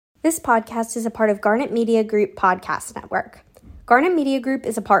This podcast is a part of Garnet Media Group Podcast Network. Garnet Media Group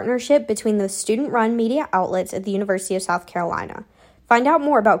is a partnership between the student-run media outlets at the University of South Carolina. Find out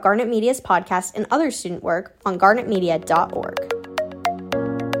more about Garnet Media's podcast and other student work on garnetmedia.org.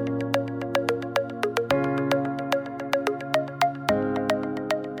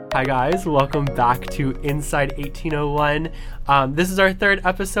 Hi guys, welcome back to Inside 1801. This is our third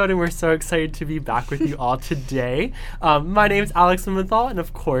episode and we're so excited to be back with you all today. My name is Alex and Maia, and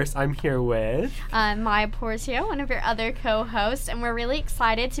of course I'm here with Maia Portio, one of your other co-hosts, and we're really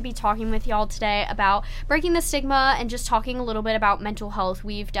excited to be talking with y'all today about breaking the stigma and just talking a little bit about mental health.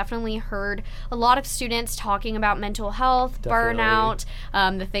 We've definitely heard a lot of students talking about mental health, burnout,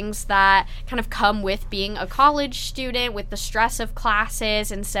 the things that kind of come with being a college student, with the stress of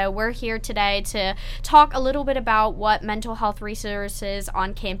classes, and so we're here today to talk a little bit about what mental health resources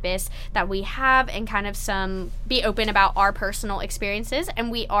on campus that we have and kind of be open about our personal experiences. And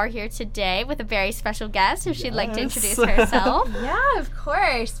we are here today with a very special guest, if she'd like to introduce herself. Yeah, of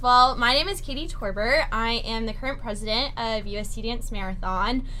course. Well, my name is Katie Torbert. I am the current president of USC Dance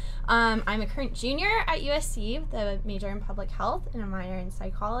Marathon. I'm a current junior at USC with a major in public health and a minor in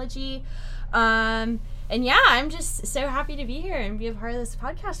psychology. And yeah, I'm just so happy to be here and be a part of this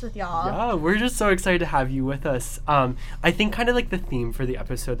podcast with y'all. Yeah, we're just so excited to have you with us. I think kind of like the theme for the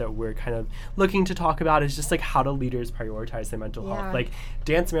episode that we're kind of looking to talk about is just like how do leaders prioritize their mental health. Like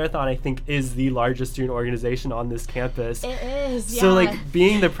Dance Marathon, I think, is the largest student organization on this campus. It is, yeah. So like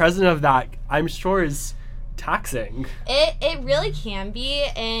being the president of that, I'm sure is taxing. It really can be,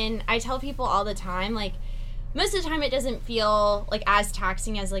 and I tell people all the time, like, most of the time it doesn't feel like as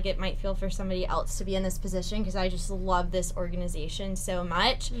taxing as like it might feel for somebody else to be in this position, because I just love this organization so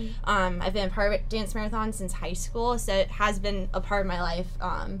much. I've been a part of Dance Marathon since high school, so it has been a part of my life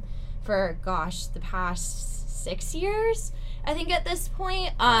for the past 6 years, I think, at this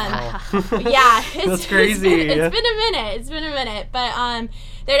point. Yeah, that's crazy. It's been a minute, but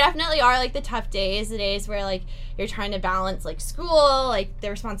there definitely are like the tough days, the days where like you're trying to balance like school, like the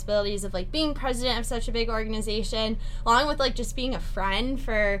responsibilities of like being president of such a big organization, along with like just being a friend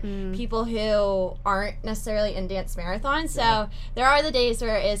for people who aren't necessarily in Dance Marathon. So there are the days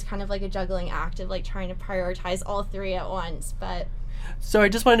where it is kind of like a juggling act of like trying to prioritize all three at once. But so I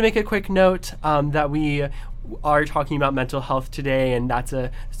just wanted to make a quick note that we are talking about mental health today, and that's a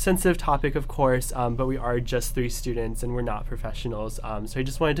sensitive topic, of course, but we are just 3 students and we're not professionals. So I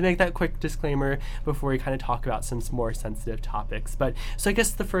just wanted to make that quick disclaimer before we kind of talk about some more sensitive topics. But so I guess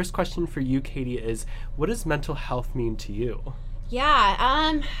the first question for you, Katie, is what does mental health mean to you?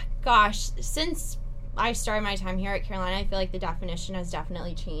 Yeah, since I started my time here at Carolina, I feel like the definition has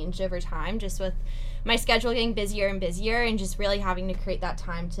definitely changed over time, just with my schedule getting busier and busier and just really having to create that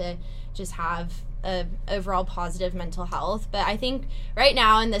time to just have a overall positive mental health. But I think right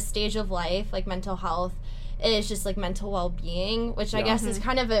now in this stage of life, like mental health is just like mental well-being, which I guess is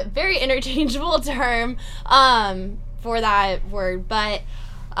kind of a very interchangeable term for that word. But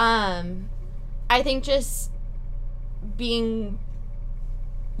I think just being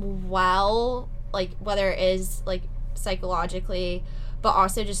well, like whether it is like psychologically, but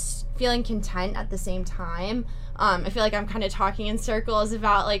also just feeling content at the same time. I feel like I'm kind of talking in circles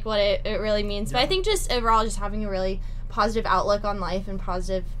about like what it really means. But I think just overall just having a really positive outlook on life and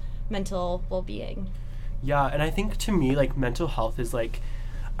positive mental well-being. Yeah, and I think to me, like, mental health is like,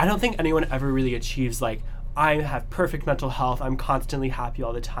 I don't think anyone ever really achieves like, I have perfect mental health, I'm constantly happy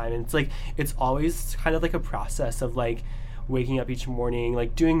all the time. And it's like, it's always kind of like a process of like waking up each morning,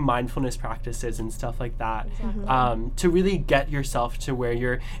 like doing mindfulness practices and stuff like that, to really get yourself to where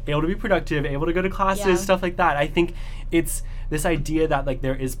you're able to be productive, able to go to classes, stuff like that. I think it's this idea that like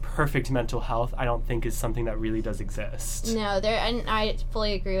there is perfect mental health, I don't think is something that really does exist. No, and I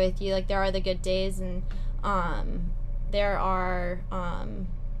fully agree with you. Like there are the good days, and there are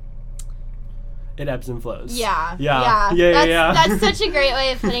it ebbs and flows. Yeah. That's such a great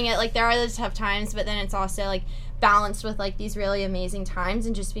way of putting it. Like there are the tough times, but then it's also like balanced with like these really amazing times,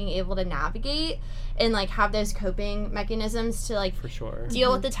 and just being able to navigate and like have those coping mechanisms to like for sure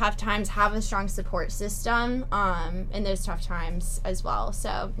deal with the tough times, have a strong support system in those tough times as well.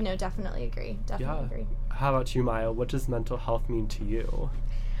 So definitely agree. Agree. How about you, Maia? What does mental health mean to you?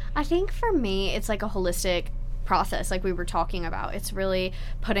 I think for me it's like a holistic process, like we were talking about. It's really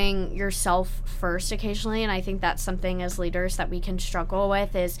putting yourself first occasionally, and I think that's something as leaders that we can struggle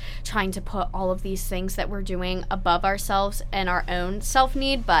with, is trying to put all of these things that we're doing above ourselves and our own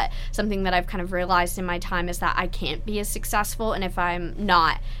self-need. But something that I've kind of realized in my time is that I can't be as successful, and if I'm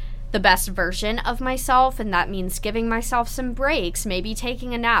not the best version of myself, and that means giving myself some breaks, maybe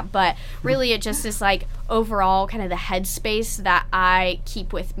taking a nap, but really it just is like overall kind of the headspace that I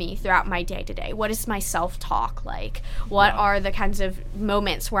keep with me throughout my day-to-day. What is my self-talk like? What are the kinds of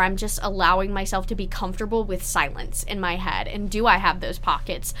moments where I'm just allowing myself to be comfortable with silence in my head? And do I have those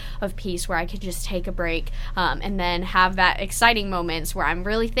pockets of peace where I can just take a break and then have that exciting moments where I'm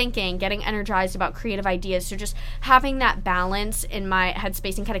really thinking, getting energized about creative ideas? So just having that balance in my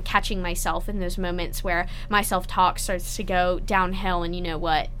headspace and kind of catching myself in those moments where my self-talk starts to go downhill, and you know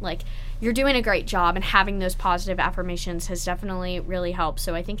what, like, you're doing a great job, and having those positive affirmations has definitely really helped.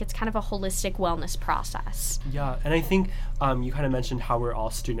 So I think it's kind of a holistic wellness process. Yeah, and I think you kind of mentioned how we're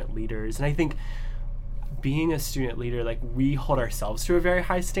all student leaders, and I think being a student leader, like, we hold ourselves to a very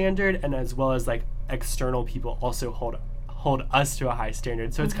high standard, and as well as like external people also hold us to a high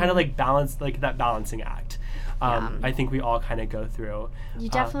standard. So it's kind of like that balancing act. I think we all kind of go through. You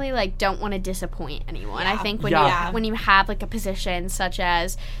definitely like don't want to disappoint anyone. Yeah. I think when you have like a position such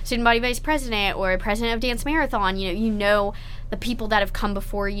as student body vice president or president of Dance Marathon, you know the people that have come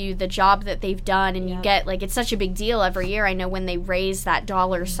before you, the job that they've done, and you get like, it's such a big deal every year. I know when they raise that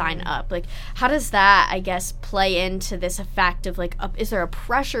dollar sign up, like, how does that, I guess, play into this effect of like, is there a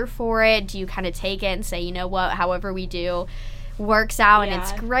pressure for it? Do you kind of take it and say, you know what, however we do works out and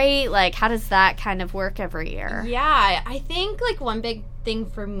it's great? Like, how does that kind of work every year? Yeah, I think like one big thing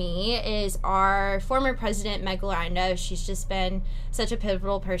for me is our former president, Meg Loranda. She's just been such a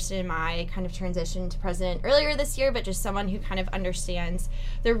pivotal person in my kind of transition to president earlier this year, but just someone who kind of understands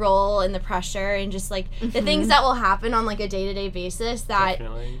the role and the pressure and just like the things that will happen on like a day-to-day basis that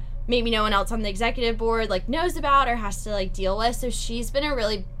maybe no one else on the executive board like knows about or has to like deal with. So she's been a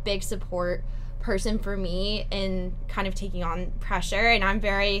really big support person for me in kind of taking on pressure, and I'm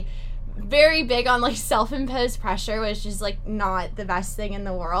very big on like self-imposed pressure, which is like not the best thing in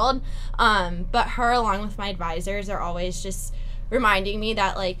the world, but her along with my advisors are always just reminding me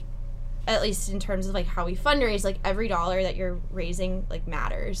that like, at least in terms of like how we fundraise, like every dollar that you're raising like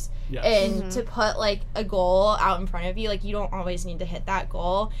matters. And to put like a goal out in front of you, like you don't always need to hit that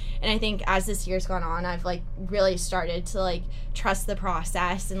goal. And I think as this year's gone on, I've like really started to like trust the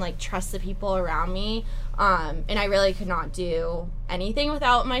process and like trust the people around me, and I really could not do anything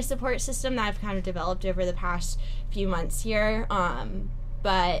without my support system that I've kind of developed over the past few months here.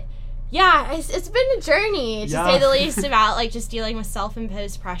 But yeah, it's been a journey, to say the least, about like just dealing with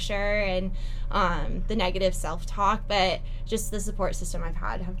self-imposed pressure and the negative self-talk, but just the support system I've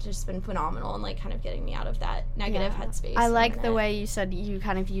had have just been phenomenal and like kind of getting me out of that negative headspace. I like the way you said you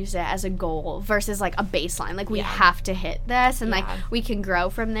kind of use it as a goal versus like a baseline. Like we have to hit this, and like we can grow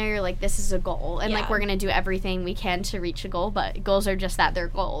from there. Like this is a goal, and like we're gonna do everything we can to reach a goal, but goals are just that, they're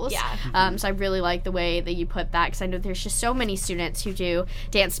goals. So I really like the way that you put that, because I know there's just so many students who do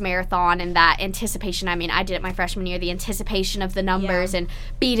Dance Marathon, and that anticipation. I mean, I did it my freshman year. The anticipation of the numbers and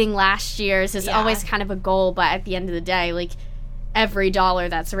beating last year's is always kind of a goal, but at the end of the day, like every dollar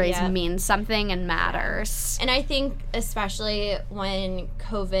that's raised means something and matters. And I think especially when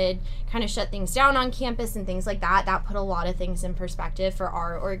COVID kind of shut things down on campus and things like that, that put a lot of things in perspective for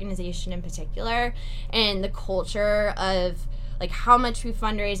our organization in particular, and the culture of like how much we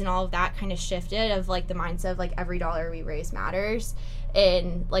fundraise and all of that kind of shifted, of like the mindset of like every dollar we raise matters,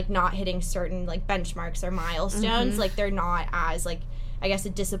 and like not hitting certain like benchmarks or milestones, like they're not as like, I guess, a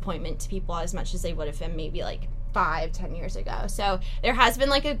disappointment to people as much as they would have been maybe like 5-10 years ago. So there has been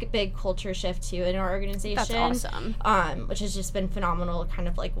like a big culture shift too in our organization. That's awesome. Which has just been phenomenal to kind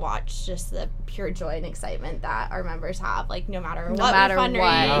of like watch just the pure joy and excitement that our members have, like no matter what we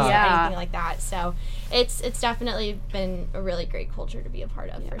fundraise or anything like that. So it's definitely been a really great culture to be a part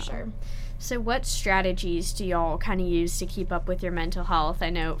of for sure. So what strategies do y'all kind of use to keep up with your mental health?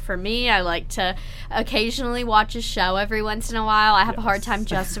 I know for me, I like to occasionally watch a show every once in a while. I have a hard time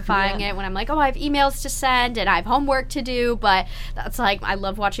justifying it when I'm like, oh, I have emails to send and I have homework to do, but that's like, I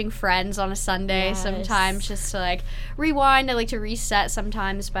love watching Friends on a Sunday sometimes just to like rewind. I like to reset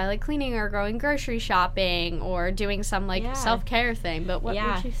sometimes by like cleaning or going grocery shopping or doing some like self-care thing. But what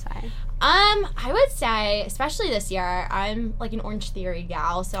would you say? I would say, especially this year, I'm like an Orange Theory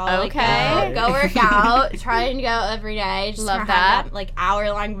gal, so I'll like go work out, try and go every day, just have that like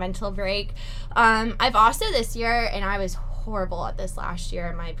hour-long mental break. I've also this year, and I was horrible at this last year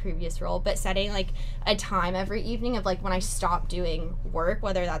in my previous role, but setting like a time every evening of like when I stop doing work,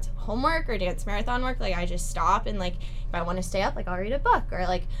 whether that's homework or Dance Marathon work, like I just stop, and like if I want to stay up, like I'll read a book, or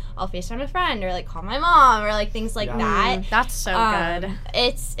like I'll FaceTime a friend, or like call my mom, or like things like that. That's so good.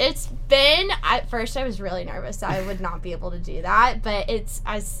 It's been, at first I was really nervous that I would not be able to do that, but it's,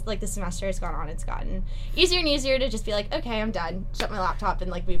 as like the semester has gone on, it's gotten easier and easier to just be like, okay, I'm done, shut my laptop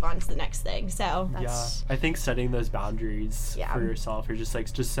and like move on to the next thing. So I think setting those boundaries boundaries for yourself are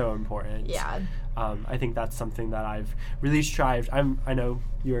just so important. Yeah. I think that's something that I've really strived. I know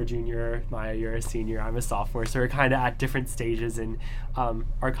you're a junior, Maya, you're a senior, I'm a sophomore, so we're kind of at different stages in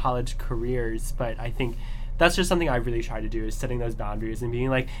our college careers, but I think that's just something I really try to do, is setting those boundaries and being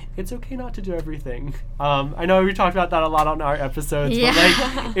like, it's okay not to do everything. I know we talked about that a lot on our episodes, but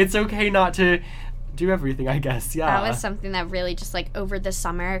like, it's okay not to do everything, I guess. Yeah, that was something that really just like over the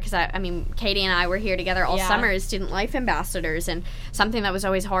summer, because I mean Katie and I were here together all summer as student life ambassadors, and something that was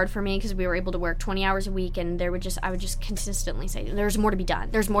always hard for me because we were able to work 20 hours a week, and I would just consistently say there's more to be done,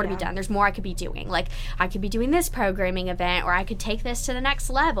 there's more to be done, there's more I could be doing, like I could be doing this programming event, or I could take this to the next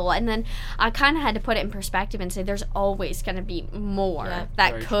level. And then I kind of had to put it in perspective and say there's always going to be more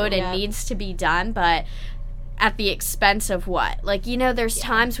that could and needs to be done, but at the expense of what? Like, you know, there's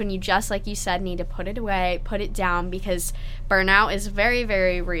times when you just, like you said, need to put it away, put it down, because burnout is very,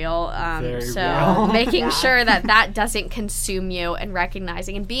 very real. So making sure that doesn't consume you, and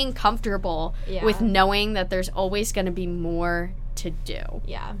recognizing and being comfortable with knowing that there's always going to be more to do.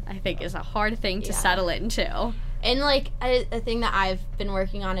 Yeah. I think is a hard thing to settle into. And, like, a thing that I've been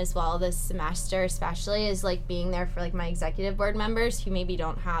working on as well this semester especially is, like, being there for, like, my executive board members who maybe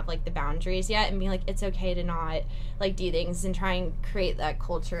don't have, like, the boundaries yet, and being like, it's okay to not, like, do things, and try and create that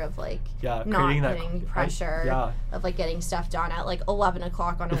culture of, like, not putting pressure of, like, getting stuff done at, like, 11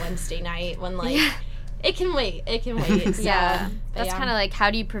 o'clock on a Wednesday night when, like, it can wait. So, that's kind of, like, how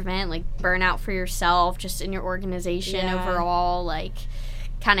do you prevent, like, burnout for yourself, just in your organization overall, like,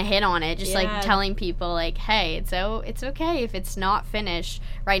 kind of hit on it, just like telling people like, hey, it's okay if it's not finished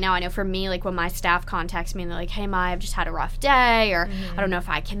right now. I know for me, like when my staff contacts me and they're like, hey Maya, I've just had a rough day, or I don't know if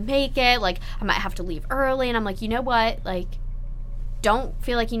I can make it, like I might have to leave early, and I'm like, you know what, like don't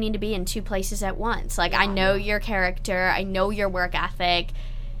feel like you need to be in two places at once. Like I know your character, I know your work ethic,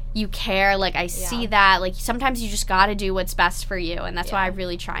 you care, like I see that, like sometimes you just gotta do what's best for you, and that's why I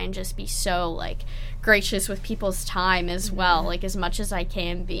really try and just be so like gracious with people's time as well, like as much as I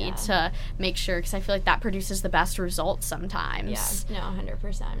can be to make sure, because I feel like that produces the best results sometimes.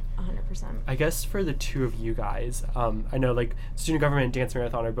 100%. I guess for the two of you guys, I know like Student Government and Dance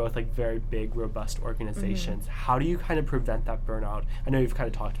Marathon are both like very big, robust organizations. How do you kind of prevent that burnout? I know you just kind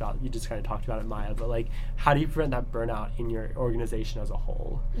of talked about it, Maya, but like how do you prevent that burnout in your organization as a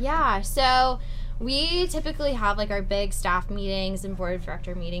whole? So we typically have like our big staff meetings and board of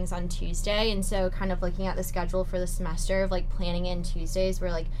director meetings on Tuesday, and so kind of looking at the schedule for the semester of like planning in Tuesdays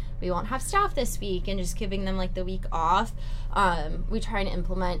where like we won't have staff this week and just giving them like the week off. We try and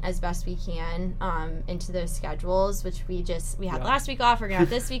implement as best we can into those schedules, which we had last week off, we're gonna have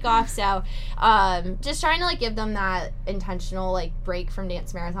this week off, so just trying to like give them that intentional like break from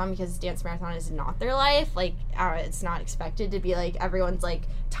Dance Marathon, because Dance Marathon is not their life. Like it's not expected to be like everyone's like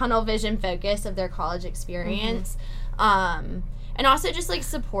tunnel vision focus of their college experience. And also just like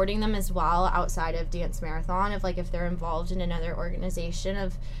supporting them as well outside of Dance Marathon, of like if they're involved in another organization,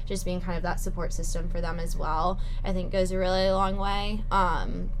 of just being kind of that support system for them as well, I think goes a really long way.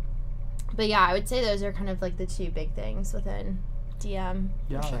 But yeah, I would say those are kind of like the two big things within DM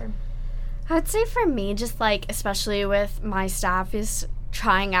for sure. I would say for me, just like especially with my staff, is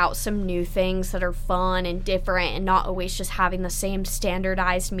trying out some new things that are fun and different, and not always just having the same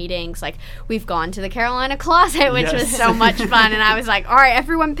standardized meetings. Like we've gone to the Carolina Closet, which was so much fun, and I was like, all right,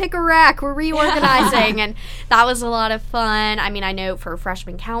 everyone pick a rack, we're reorganizing, and that was a lot of fun. I mean, I know for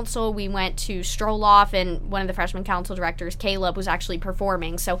freshman council we went to Stroll Off, and one of the freshman council directors, Caleb, was actually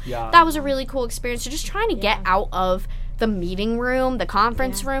performing, so that was a really cool experience. So just trying to get out of the meeting room, the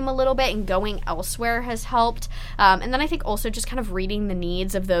conference room a little bit, and going elsewhere has helped. And then I think also just kind of reading the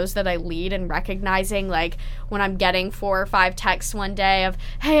needs of those that I lead, and recognizing like when I'm getting 4 or 5 texts one day of,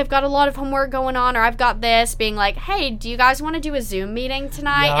 hey, I've got a lot of homework going on, or I've got this, being like, hey, do you guys want to do a Zoom meeting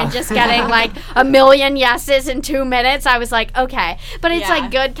tonight? And just getting like a million yeses in 2 minutes. I was like, okay. But it's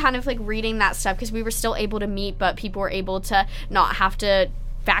like good kind of like reading that stuff, because we were still able to meet, but people were able to not have to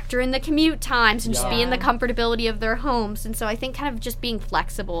factor in the commute times and just be in the comfortability of their homes. And so I think kind of just being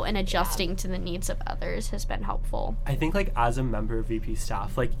flexible and adjusting to the needs of others has been helpful. I think like as a member of VP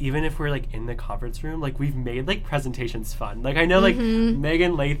staff, like even if we're like in the conference room, like we've made like presentations fun. Like I know like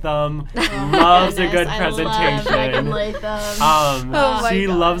Megan Latham loves a good presentation. Megan Latham. She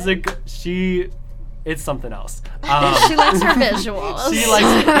loves it's something else. She likes her visuals.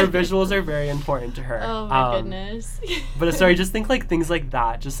 Her visuals are very important to her. Oh my goodness. But sorry, just think like things like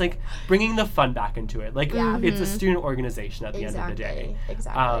that. Just like bringing the fun back into it. Like it's a student organization at the end of the day.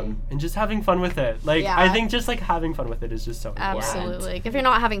 Exactly. And just having fun with it. Like I think just like having fun with it is just so important. Absolutely. Like, if you're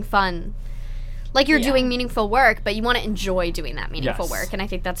not having fun, like you're doing meaningful work, but you want to enjoy doing that meaningful work. And I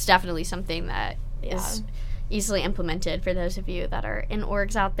think that's definitely something that is easily implemented for those of you that are in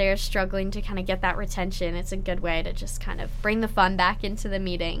orgs out there struggling to kind of get that retention. It's a good way to just kind of bring the fun back into the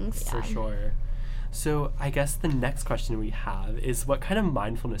meetings. For sure. So I guess the next question we have is, what kind of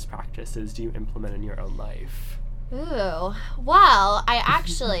mindfulness practices do you implement in your own life? Ooh, well, I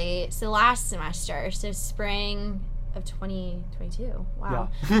actually, so last semester, so spring of 2022, wow.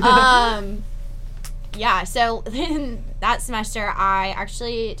 Yeah, so that semester, I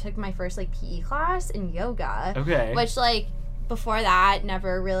actually took my first, like, PE class in yoga. Okay. Which, like, before that,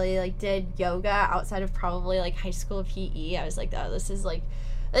 never really, like, did yoga outside of probably, like, high school PE. I was like, oh, this was, like,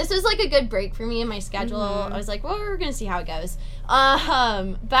 a good break for me in my schedule. I was like, well, we're going to see how it goes. But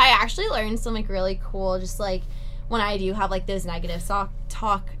I actually learned some, like, really cool, just, like, when I do have, like, those negative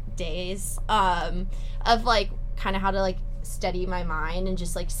talk days, of, like, kind of how to, like, steady my mind and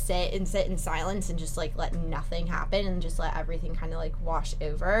just, like, sit in silence and just, like, let nothing happen and just let everything kind of, like, wash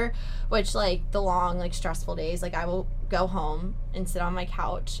over, which, like, the long, like, stressful days, like, I will go home and sit on my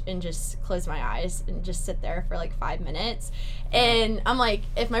couch and just close my eyes and just sit there for, like, 5 minutes. And I'm like,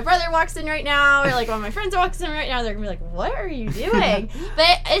 if my brother walks in right now, or, like, one of my friends walks in right now, they're gonna be like, what are you doing?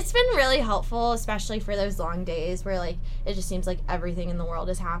 But it's been really helpful, especially for those long days where, like, it just seems like everything in the world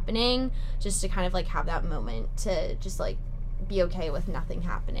is happening, just to kind of, like, have that moment to just, like, be okay with nothing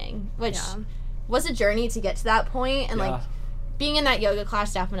happening, which was a journey to get to that point. And like being in that yoga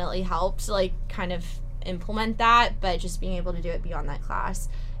class definitely helped, like, kind of implement that, but just being able to do it beyond that class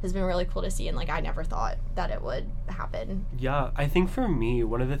has been really cool to see, and like I never thought that it would happen. Yeah, I think for me,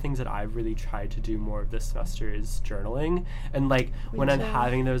 one of the things that I've really tried to do more of this semester is journaling. And like when I'm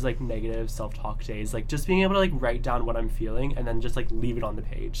having those like negative self-talk days, like just being able to like write down what I'm feeling and then just like leave it on the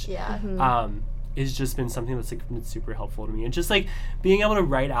page. It's just been something that's like been super helpful to me, and just like being able to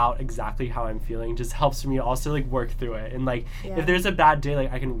write out exactly how I'm feeling just helps me also like work through it. And like if there's a bad day,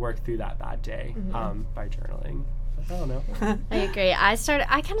 like I can work through that bad day by journaling. I don't know. I agree. I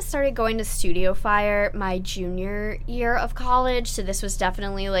kind of started going to Studio Fire my junior year of college, so this was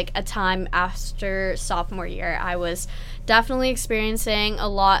definitely like a time after sophomore year. I was definitely experiencing a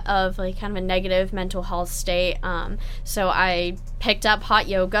lot of like kind of a negative mental health state. So I picked up hot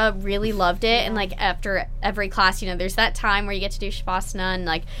yoga, really loved it, and like after every class, you know, there's that time where you get to do Shavasana, and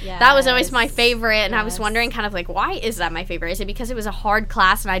like that was always my favorite. And I was wondering kind of like, why is that my favorite? Is it because it was a hard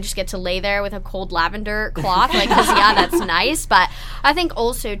class and I just get to lay there with a cold lavender cloth? Like, 'cause yeah, that's nice. But I think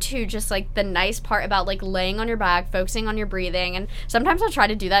also too, just like the nice part about like laying on your back, focusing on your breathing, and sometimes I'll try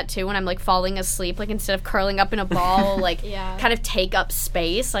to do that too when I'm like falling asleep, like instead of curling up in a ball, like kind of take up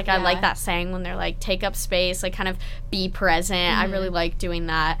space. Like I like that saying when they're like take up space, like kind of be present. I really like doing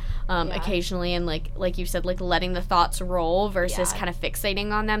that occasionally, and like you said, like letting the thoughts roll versus kind of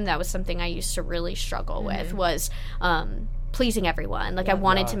fixating on them. That was something I used to really struggle with, was pleasing everyone. Like I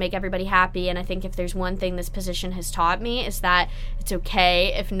wanted to make everybody happy, and I think if there's one thing this position has taught me is that it's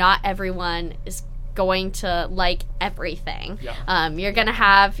okay if not everyone is going to like everything. You're gonna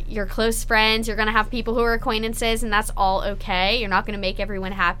have your close friends, you're gonna have people who are acquaintances, and that's all okay. You're not gonna make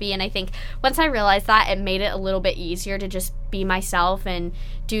everyone happy. And I think once I realized that, it made it a little bit easier to just be myself and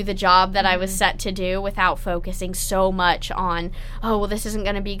do the job that I was set to do without focusing so much on, oh well, this isn't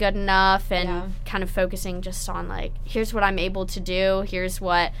gonna be good enough, and kind of focusing just on like, here's what I'm able to do, here's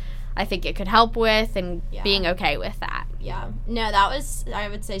what I think it could help with, and being okay with that. No, that was, I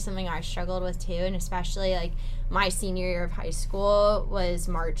would say, something I struggled with too, and especially like my senior year of high school was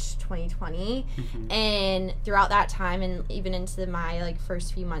March 2020, and throughout that time and even into my like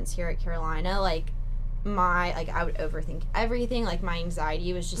first few months here at Carolina, like I would overthink everything. Like my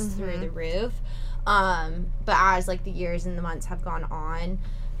anxiety was just through the roof. But as like the years and the months have gone on,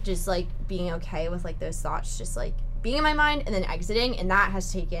 just like being okay with like those thoughts just like being in my mind and then exiting, and that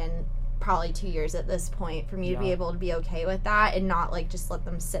has taken probably 2 years at this point for me to be able to be okay with that and not like just let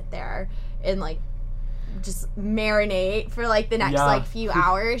them sit there and like just marinate for like the next like few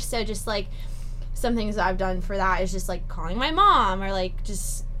hours. So just like some things that I've done for that is just like calling my mom, or like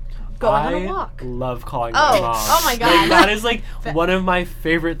just going on a walk. I love calling my mom. Oh my god, like, that is like one of my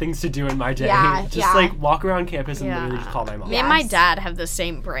favorite things to do in my day. Just like walk around campus and literally just call my mom. Me and my dad have the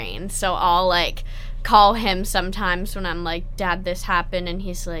same brain, so I'll like call him sometimes when I'm like, Dad, this happened, and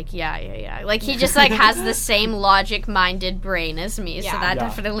he's like, yeah. Like he just like has the same logic-minded brain as me, so that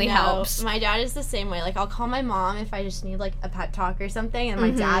definitely helps. My dad is the same way. Like I'll call my mom if I just need like a pep talk or something, and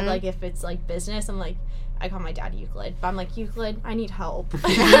my dad, like if it's like business, I'm like, I call my dad Euclid, but I'm like, Euclid, I need help.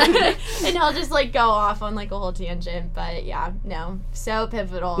 And he'll just like go off on like a whole tangent. But so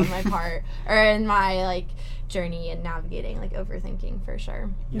pivotal in my part, or in my like journey and navigating like overthinking, for sure.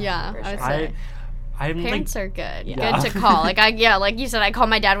 I would say. Parents are good. Yeah. Good to call. Like like you said, I call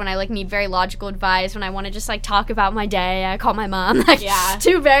my dad when I like need very logical advice. When I want to just like talk about my day, I call my mom. Like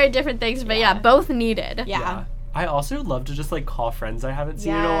two very different things, but both needed. Yeah. I also love to just like call friends I haven't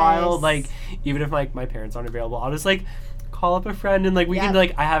seen in a while. Like even if like my parents aren't available, I'll just like call up a friend and like we can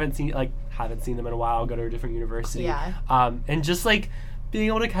like I haven't seen them in a while. I'll go to a different university. And just like being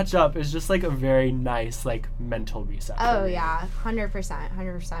able to catch up is just like a very nice like mental reset. Oh yeah,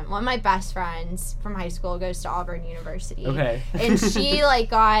 100%. One of my best friends from high school goes to Auburn University. Okay. And she like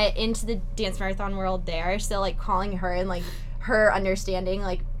got into the dance marathon world there, so like calling her and like her understanding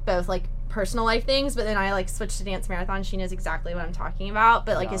like both like personal life things, but then I like switched to dance marathon. She knows exactly what I'm talking about,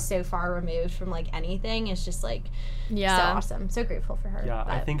 but like is so far removed from like anything. It's just like so awesome. So grateful for her. Yeah,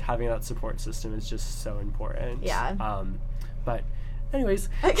 I think having that support system is just so important. Yeah. But anyways,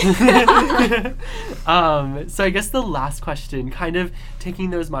 so I guess the last question, kind of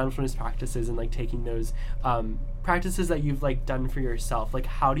taking those mindfulness practices and like taking those practices that you've like done for yourself, like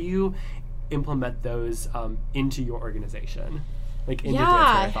how do you implement those into your organization, like into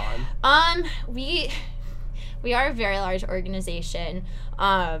Dance Marathon? We are a very large organization.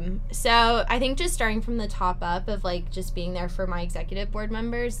 So I think just starting from the top up of like just being there for my executive board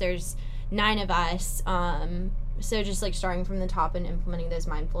members, there's 9 of us. So just like starting from the top and implementing those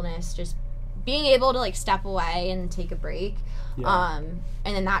mindfulness, just being able to like step away and take a break. And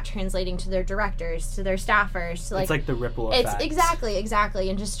then that translating to their directors, to their staffers, to like, it's like the ripple effect. It's exactly.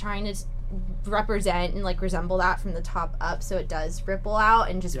 And just trying to represent and like resemble that from the top up so it does ripple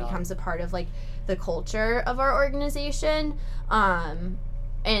out and just becomes a part of like the culture of our organization.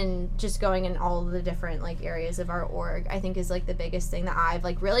 And just going in all of the different like areas of our org, I think is like the biggest thing that I've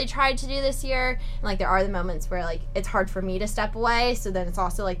like really tried to do this year. And like there are the moments where like it's hard for me to step away, so then it's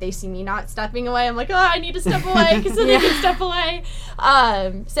also like they see me not stepping away, I'm like, oh, I need to step away because then they can step away.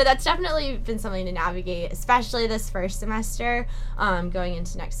 So that's definitely been something to navigate, especially this first semester, going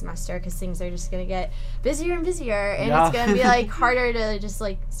into next semester, because things are just gonna get busier and busier, and it's gonna be like harder to just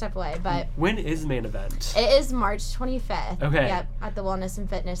like step away. But when is main event? It is March 25th. Okay. Yep, at the Wellness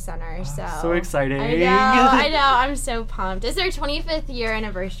and Fitness Center. So exciting. I know. I'm so pumped. It's their 25th year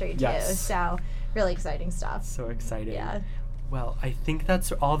anniversary too. Yes. So really exciting stuff. So exciting. Yeah. Well, I think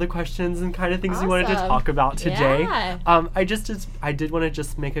that's all the questions and kind of things we wanted to talk about today. Yeah. I did want to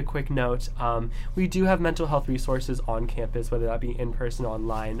just make a quick note. We do have mental health resources on campus, whether that be in person or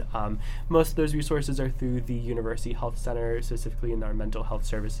online. Most of those resources are through the University Health Center, specifically in our mental health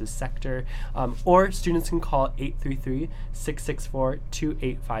services sector. Or students can call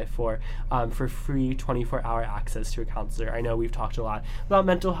 833-664-2854 for free 24-hour access to a counselor. I know we've talked a lot about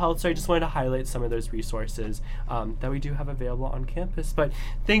mental health, so I just wanted to highlight some of those resources that we do have available on campus. But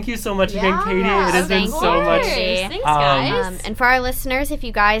thank you so much again, Katie. It has been so much. Thanks, guys. And for our listeners, if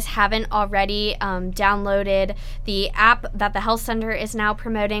you guys haven't already downloaded the app that the health center is now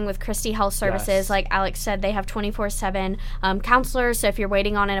promoting with Christie Health Services, like Alex said, they have 24/7 counselors. So if you're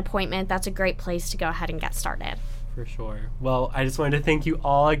waiting on an appointment, that's a great place to go ahead and get started. For sure. Well, I just wanted to thank you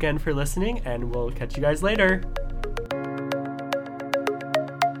all again for listening, and we'll catch you guys later.